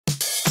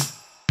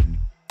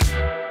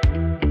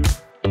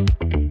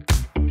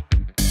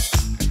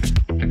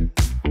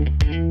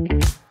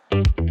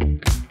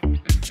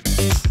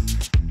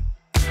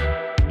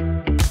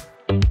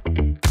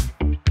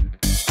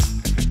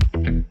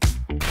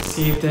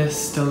received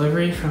this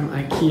delivery from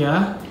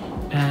IKEA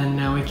and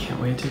now we can't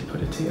wait to put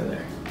it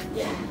together.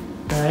 Yeah.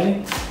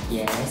 Right?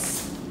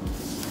 Yes.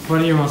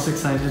 What are you most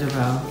excited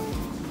about?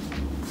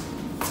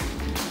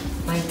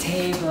 My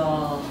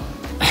table.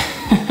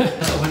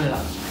 Open it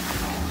up.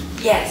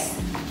 Yes.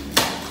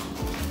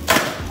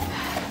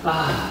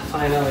 Ah,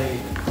 finally.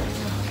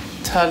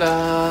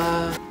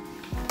 Ta-da!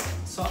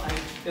 So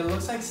it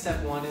looks like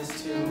step one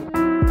is to...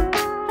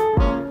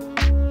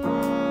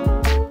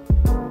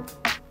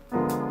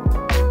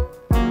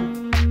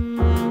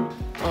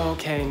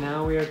 Okay,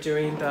 now we are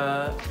doing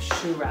the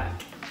shoe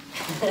rack.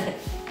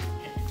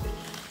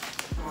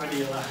 What do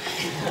you like?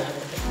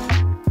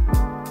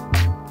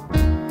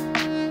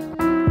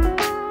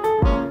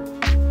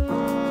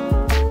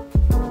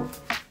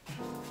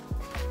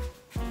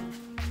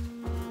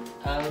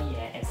 Oh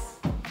yes.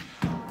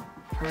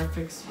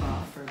 Perfect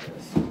spot for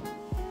this.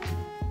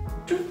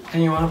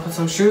 And you want to put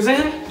some shoes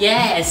in?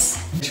 Yes.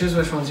 Choose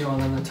which ones you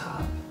want on the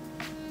top.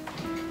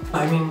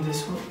 I mean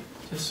this one,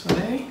 this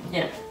way?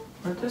 Yeah.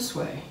 Or this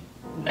way?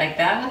 Like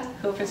that?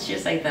 Who puts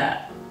shoes like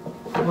that?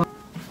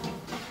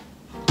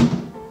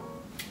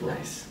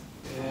 Nice.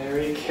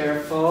 Very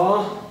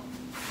careful.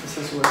 This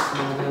is worth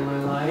more than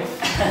my life.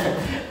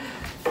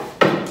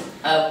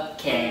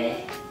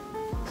 Okay.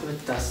 It's a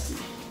bit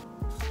dusty.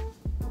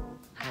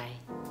 Hi.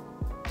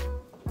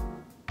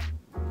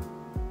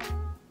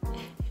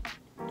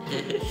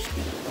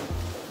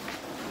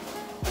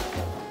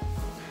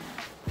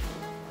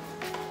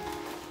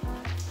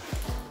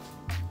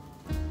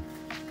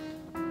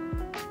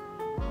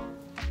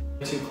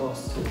 Too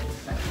close to it.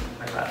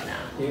 What about now?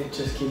 You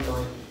just keep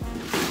going.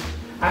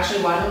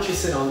 Actually, why don't you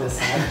sit on this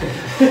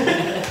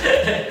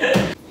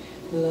side?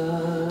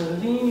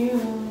 Loving you.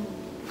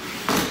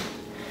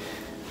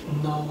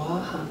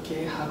 너와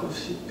함께 하고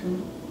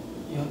싶은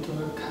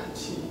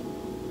 8가지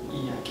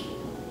이야기.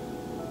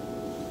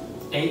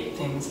 8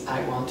 things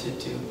I want to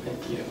do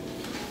with you.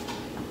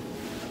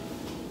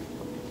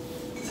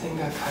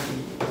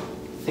 생각하기.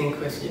 Think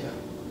with you.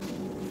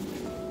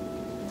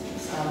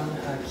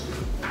 사랑하기.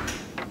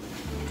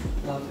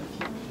 Love you.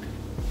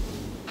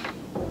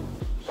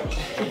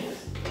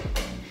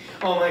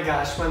 Oh my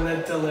gosh, when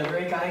the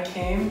delivery guy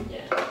came,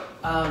 Yeah.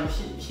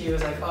 he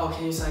was like, oh,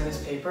 can you sign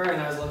this paper?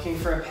 And I was looking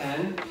for a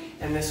pen,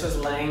 and this was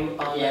laying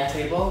on the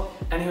table,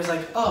 and he was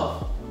like,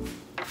 oh.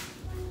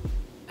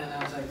 And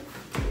I was like,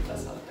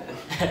 that's not a pen.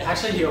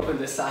 Actually, he opened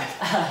this side.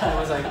 I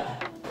was like,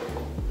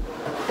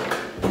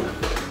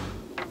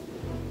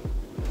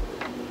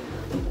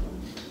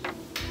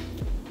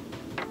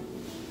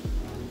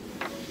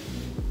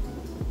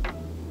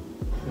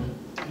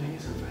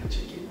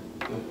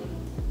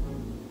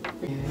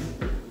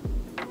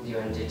 Do you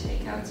want to do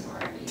takeouts or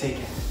take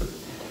it.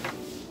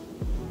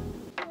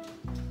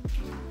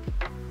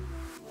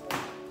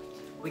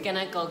 We're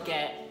gonna go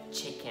get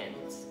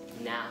chickens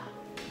now.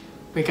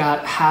 We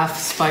got half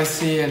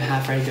spicy and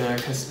half regular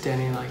because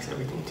Danny likes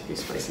everything to be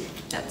spicy.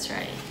 That's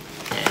right.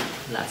 And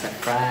lots of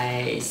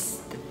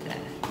fries.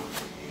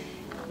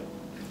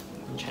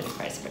 I'll try the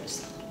fries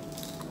first.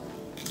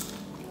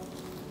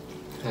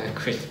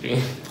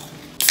 Crispy.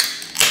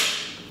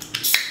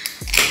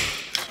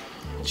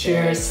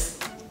 Cheers.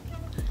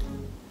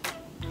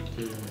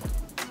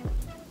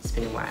 It's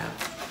been a while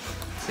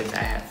since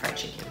I had fried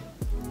chicken.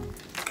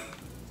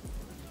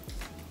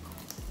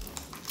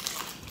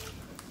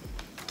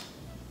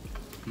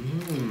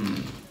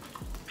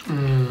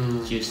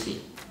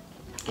 Juicy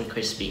and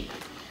crispy.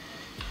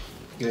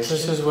 This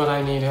is what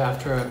I need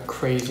after a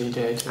crazy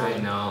day today. I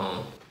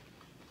know.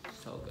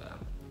 So good.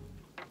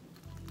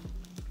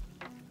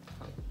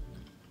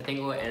 I think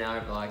we'll end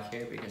our vlog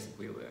here because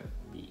we will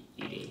be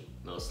eating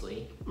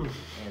mostly. And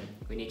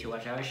we need to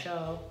watch our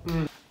show.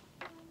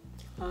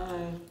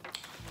 Bye.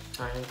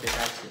 Alright,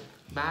 goodbye too.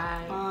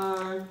 Bye.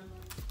 Bye.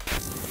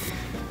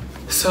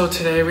 So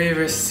today we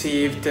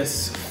received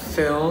this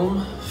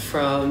film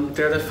from,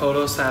 they're the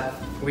photos that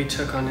we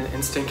took on an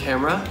instant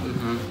camera,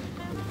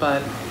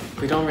 but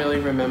we don't really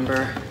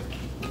remember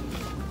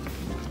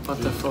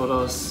what the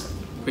photos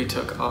we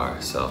took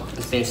are, so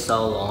It's been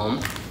so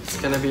long. it's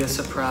gonna be a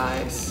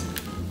surprise.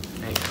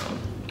 I know.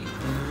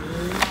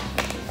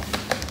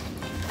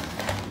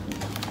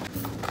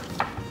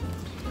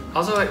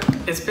 Also,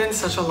 it's been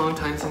such a long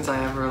time since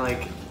I ever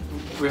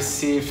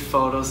received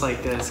photos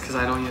like this because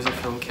I don't use a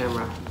film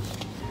camera.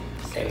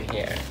 Same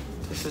here.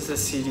 This is a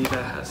CD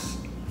that has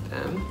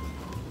them.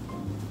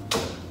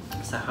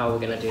 So how are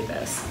we gonna do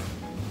this?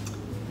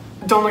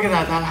 Don't look at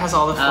that, that has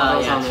all the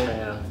photos on it.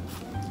 True.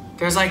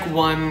 There's like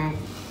one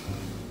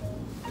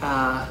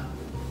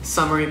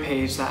summary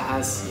page that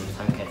has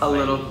a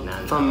little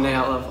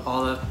thumbnail of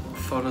all the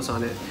photos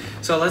on it.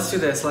 So let's do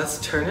this. Let's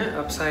turn it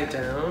upside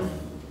down.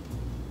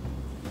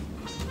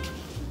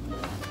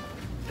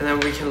 And then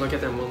we can look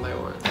at them one by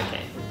one.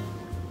 Okay.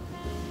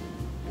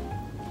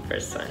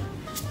 First one.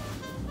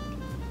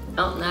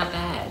 Oh, not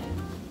bad.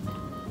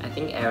 I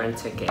think Aaron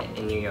took it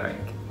in New York.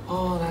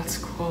 Oh, that's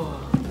cool.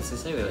 This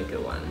is a really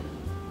good one.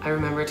 I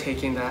remember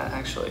taking that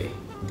actually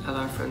at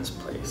our friend's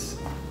place.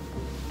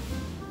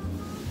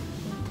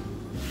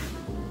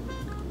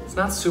 It's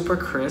not super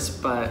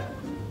crisp, but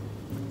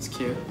it's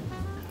cute.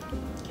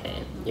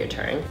 Okay, your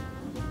turn.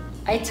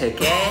 I took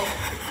it.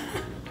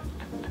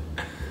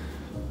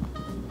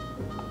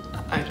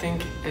 I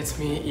think it's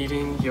me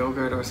eating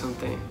yogurt or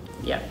something.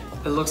 Yep.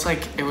 It looks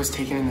like it was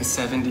taken in the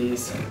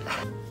 70s.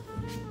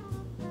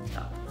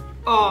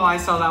 Oh, I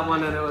saw that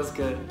one and it was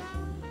good.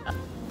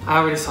 I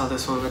already saw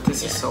this one, but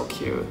this is so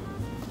cute.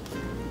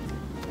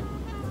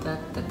 Da,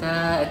 da,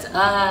 da, it's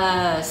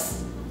us!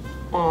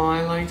 Oh,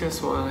 I like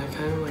this one. I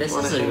kind of like This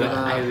want is to hang it up.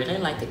 I really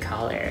like the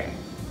color.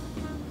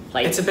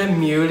 Like, it's a bit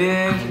muted.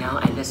 I know,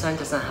 and this one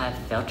doesn't have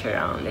filter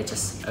on. It's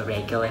just a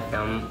regular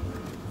film.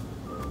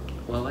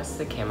 What was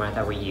the camera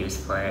that we used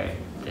for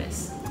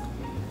this?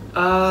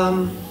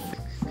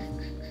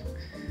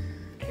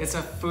 It's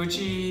a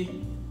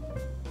Fuji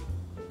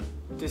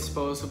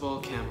disposable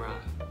camera.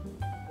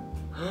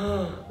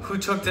 Who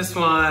took this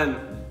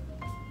one?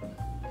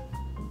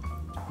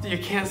 You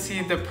can't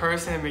see the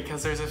person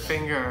because there's a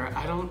finger.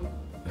 I don't...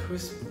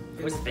 Whose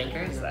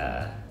fingers?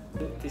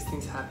 These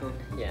things happen.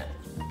 Yeah.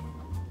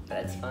 But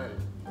it's fun.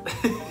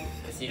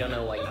 Because you don't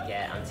know what you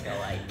get until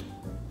like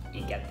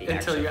you get the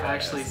until you photos.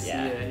 actually see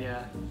it,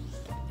 yeah.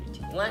 3,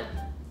 2, 1.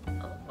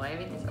 Oh, why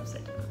everything's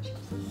upside down?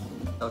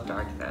 So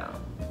dark though.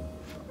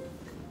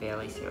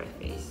 Barely see my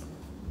face.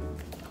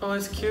 Oh,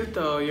 it's cute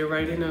though. You're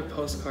writing a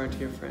postcard to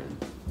your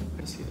friend.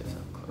 I see this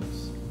up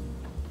close.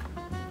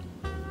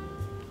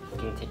 You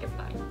can take a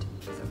bite.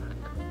 Because I'm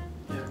hungry.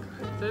 Yeah,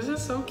 go ahead. This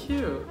is so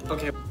cute.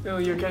 Okay. Oh,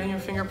 you're getting your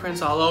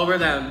fingerprints all over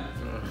them.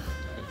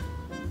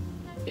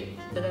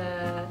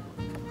 Ta-da!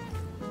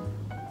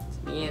 It's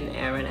me and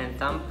Aaron and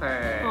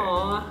Thumper.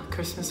 Aww,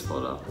 Christmas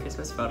photo.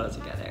 Christmas photo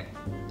together.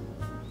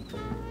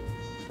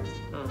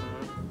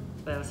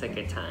 That was a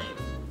good time.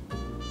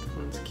 That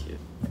one's cute.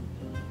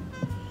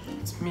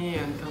 It's me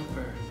and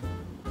Thumper.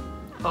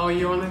 Oh,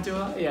 you want to do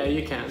it? Yeah,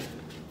 you can.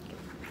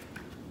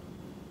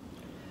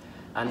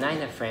 I'm not in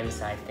the frame,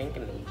 so I think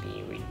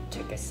maybe we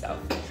took a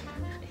selfie.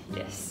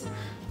 Yes.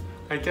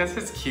 I guess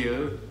it's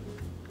cute.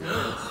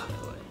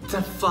 It's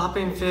a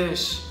flopping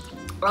fish.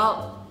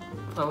 Well,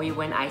 when we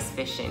went ice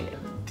fishing.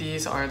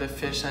 These are the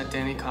fish that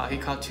Danny caught. He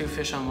caught 2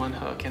 fish on 1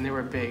 hook, and they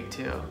were big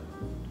too.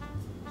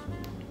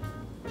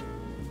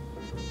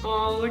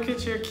 Oh, look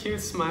at your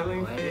cute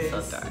smiling face.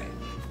 It's so dark.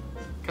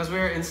 Because we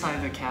were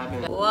inside the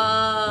cabin. Whoa!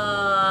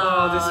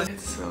 Oh, this is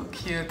it's so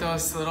cute.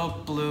 Those little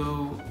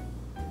blue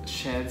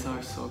sheds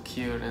are so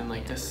cute, and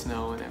like the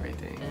snow and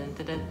everything. Dun,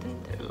 dun, dun,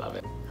 dun, dun. I love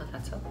it. Oh,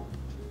 that's all.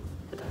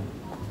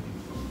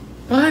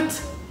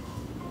 What?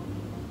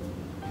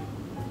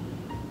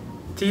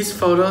 These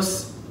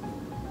photos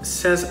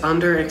says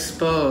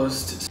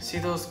underexposed. See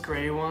those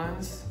gray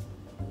ones?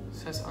 It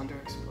says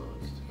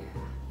underexposed.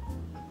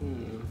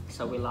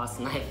 So we lost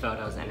 9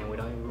 photos and we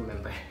don't even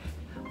remember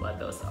what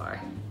those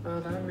are. Oh,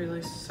 that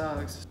really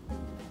sucks.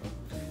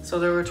 So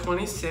there were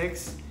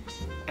 26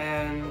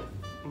 and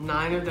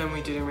 9 of them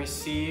we didn't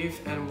receive,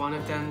 and 1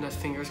 of them the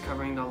finger's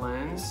covering the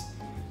lens.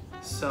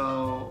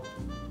 So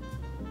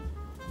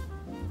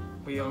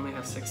we only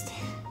have 16.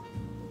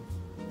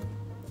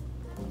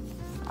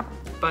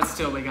 But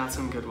still, we got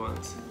some good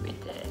ones. We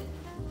did.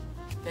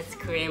 Let's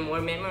create more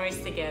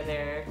memories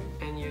together.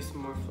 And use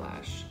more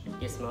flash.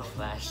 Use more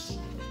flash.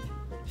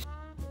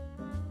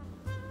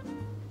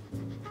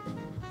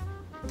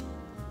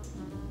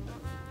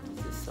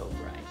 This is so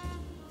bright.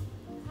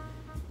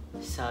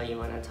 So you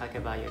want to talk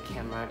about your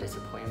camera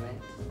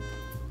disappointment?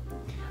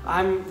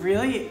 I'm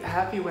really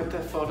happy with the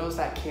photos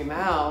that came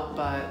out,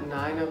 but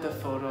 9 of the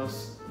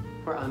photos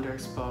were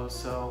underexposed,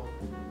 so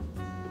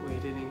we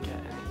didn't get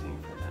anything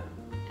for them.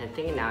 I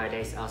think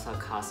nowadays also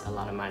costs a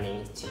lot of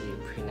money to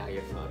print out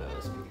your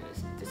photos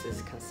because this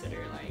is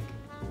considered like,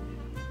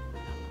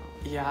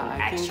 Yeah,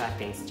 extra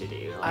things to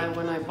do. Like,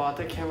 when I bought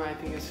the camera, I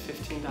think it was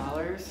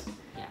 $15.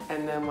 Yeah.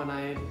 And then when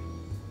I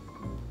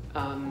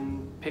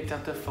picked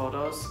up the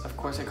photos, of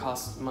course it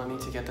costs money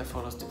to get the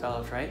photos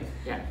developed, right?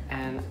 Yeah.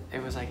 And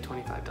it was like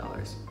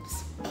 $25.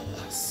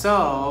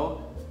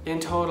 So, in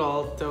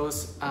total,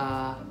 those,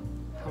 how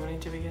many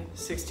did we get?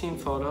 16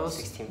 photos?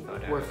 16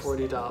 photos. Were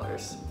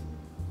 $40.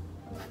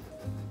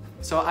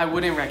 So I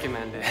wouldn't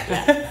recommend it.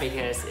 Yeah,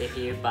 because if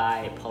you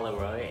buy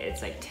Polaroid,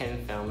 it's like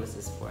 10 films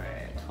is for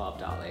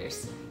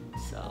 $12.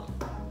 So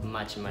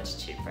much, much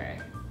cheaper.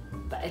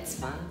 But it's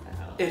fun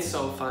though. It's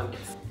so fun.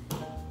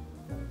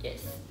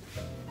 Yes.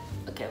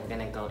 Okay, we're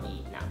gonna go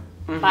eat now.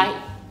 Mm-hmm.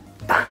 Bye.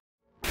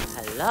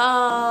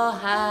 Hello,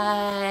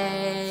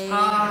 hi.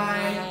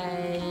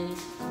 Hi.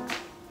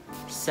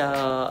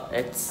 So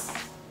it's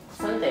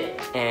Sunday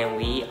and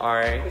we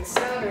are... It's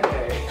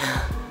Saturday.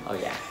 Oh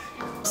yeah.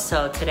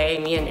 So today,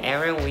 me and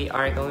Aaron, we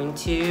are going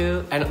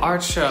to... An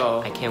art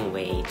show. I can't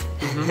wait.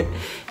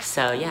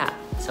 So yeah,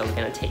 so we're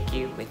gonna take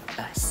you with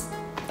us.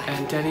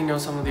 And Danny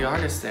knows some of the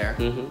artists there.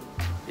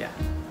 Yeah.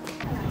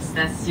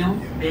 Station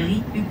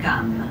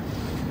Berry-UQAM.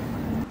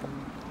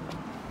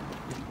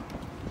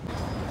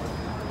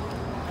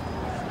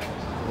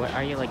 What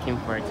are you looking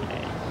for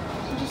today?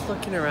 I'm just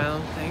looking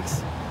around,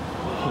 thanks.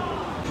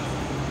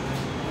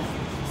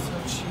 So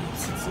cheap,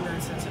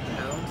 69 cents a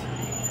pound.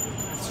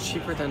 That's cheap.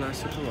 cheaper than our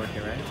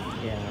supermarket, right?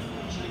 Yeah.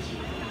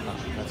 Oh,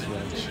 that's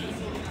really cheap.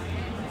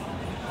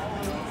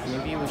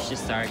 Maybe we should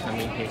start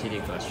coming here to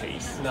do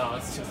groceries. No,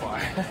 it's too far.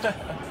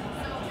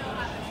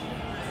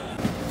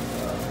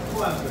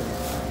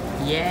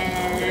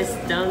 Yes,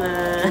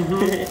 donut!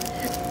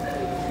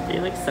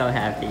 You look so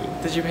happy.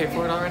 Did you pay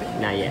for it already?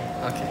 Not yet.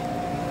 Okay.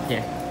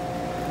 Here.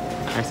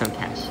 I have some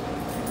cash.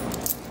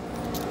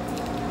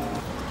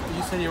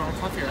 You said you want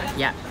coffee, right?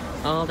 Yeah.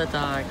 Oh, the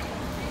dog.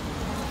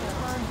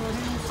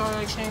 Sorry,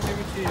 I can't give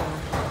it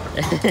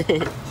to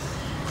you.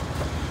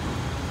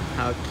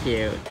 How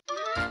cute.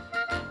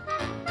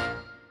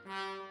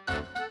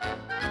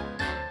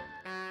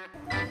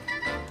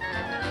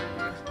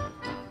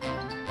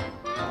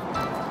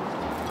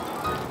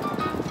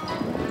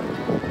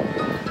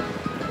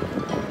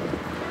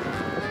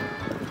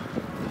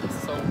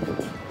 So,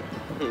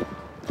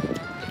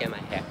 Look at my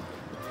hair.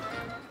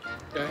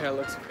 your hair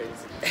looks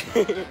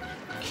crazy.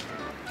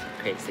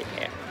 Crazy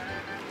hair.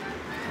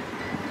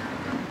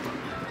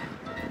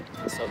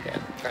 So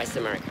good. Rice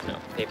Americano,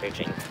 favorite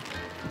drink.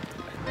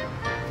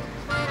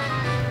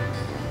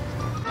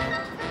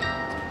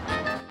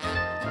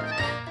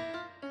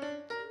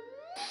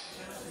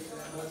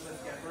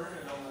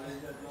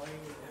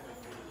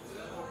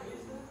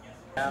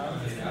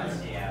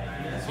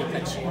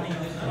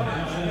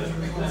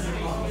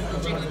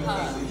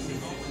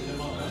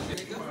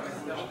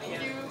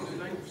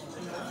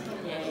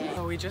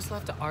 So we just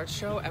left the art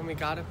show and we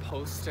got a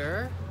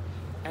poster,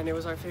 and it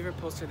was our favorite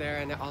poster there,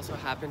 and it also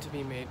happened to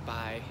be made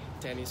by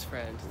Danny's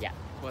friend. Yeah.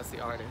 Was the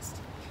artist.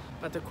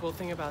 But the cool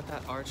thing about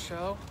that art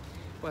show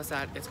was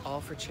that it's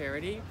all for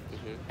charity,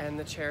 and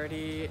the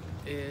charity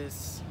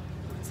is,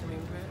 what's the name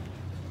of it?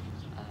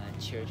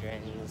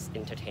 Children's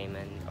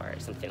entertainment or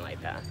something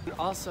like that. And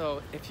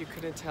also, if you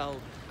couldn't tell,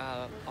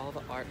 all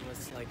the art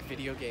was like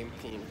video game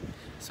themed.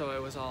 So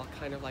it was all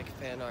kind of like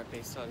fan art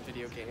based on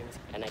video games.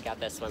 And I got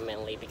this one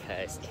mainly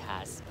because it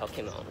has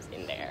Pokemon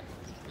in there.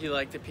 You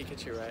like the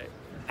Pikachu, right?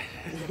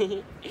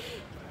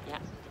 Yeah,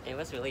 it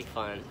was really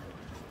fun.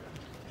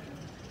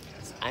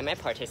 I might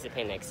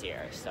participate next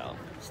year, so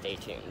stay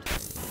tuned.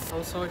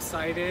 I'm so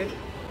excited.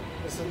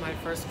 This is my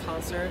first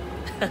concert.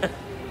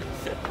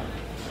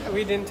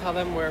 We didn't tell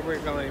them where we're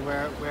going.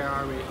 Where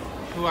are we?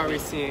 Who are we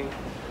seeing?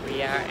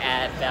 We are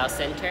at Bell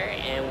Center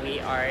and we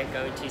are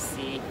going to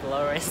see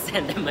Florence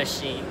and the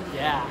Machine.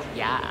 Yeah.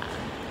 Yeah.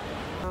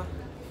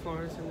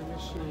 Florence and the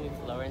Machine.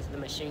 Florence and the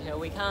Machine, here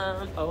we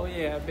come. Oh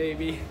yeah,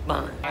 baby.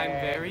 Bye. I'm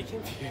very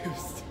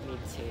confused. Me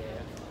too.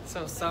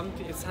 So it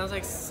sounds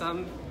like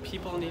some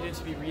people needed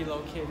to be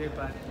relocated,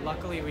 but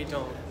luckily we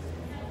don't.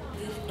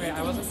 Wait,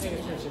 I wasn't paying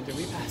attention. Did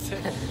we pass it?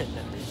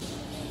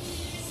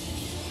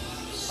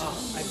 Oh,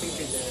 I think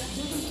we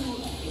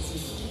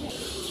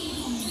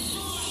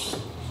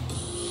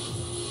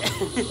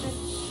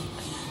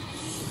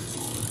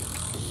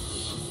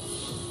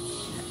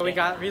did. We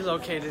got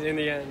relocated in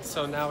the end,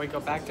 so now we go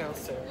back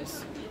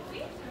downstairs.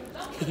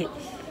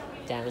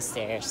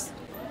 Downstairs.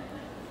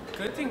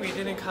 Good thing we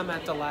didn't come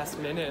at the last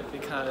minute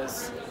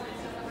because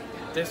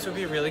this would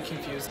be really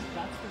confusing.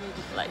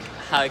 Like,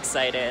 how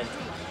excited.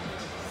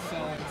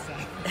 So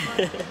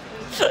excited.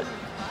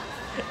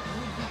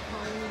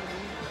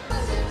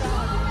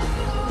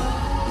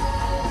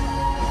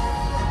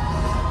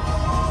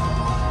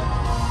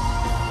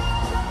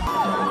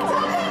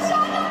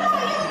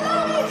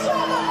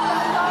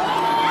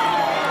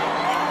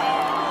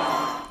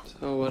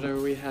 So what are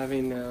we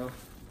having now?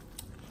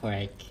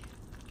 Pork.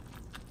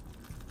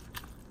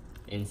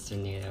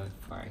 Instant noodle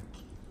pork.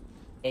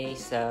 Okay,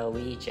 so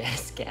we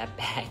just got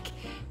back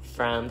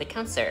from the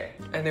concert.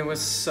 And it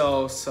was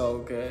so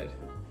good.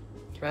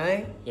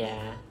 Right?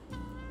 Yeah,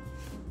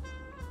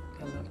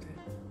 I loved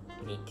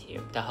it. me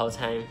too. The whole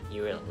time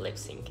you were lip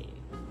syncing.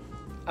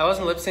 I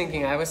wasn't lip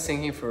syncing, I was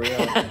singing for real.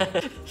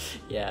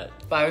 Yeah,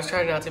 But I was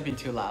trying not to be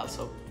too loud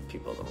so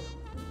people don't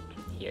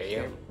hear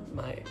hear you.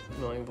 my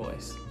annoying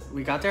voice.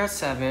 We got there at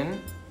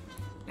 7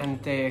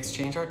 and they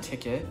exchanged our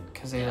ticket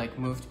because they like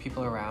moved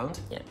people around.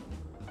 Yeah.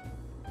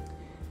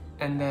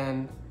 And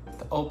then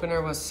the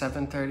opener was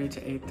 7:30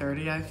 to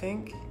 8:30, I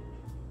think.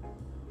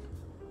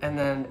 And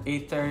then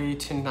 8:30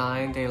 to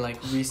 9, they like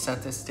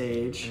reset the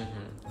stage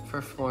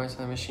for Florence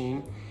and the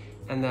Machine.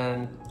 And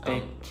then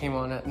they came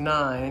on at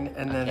 9,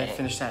 and then they Okay.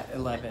 finished at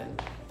 11.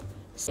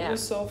 So Yeah. it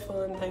was so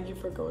fun. Thank you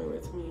for going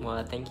with me.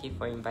 Well, thank you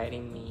for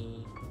inviting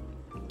me.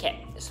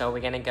 Okay, so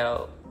we're gonna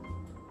go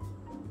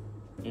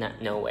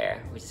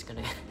nowhere. We're just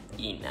gonna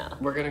eat now.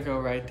 We're gonna go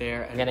right there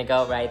We're and gonna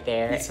go right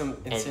there. eat some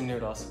instant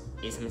noodles.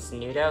 Eat some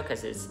instant noodle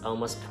because it's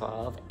almost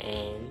 12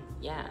 and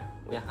yeah,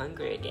 we're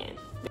hungry again.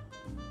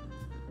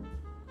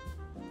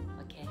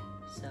 Okay,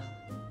 so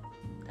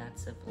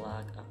that's the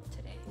vlog of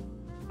today.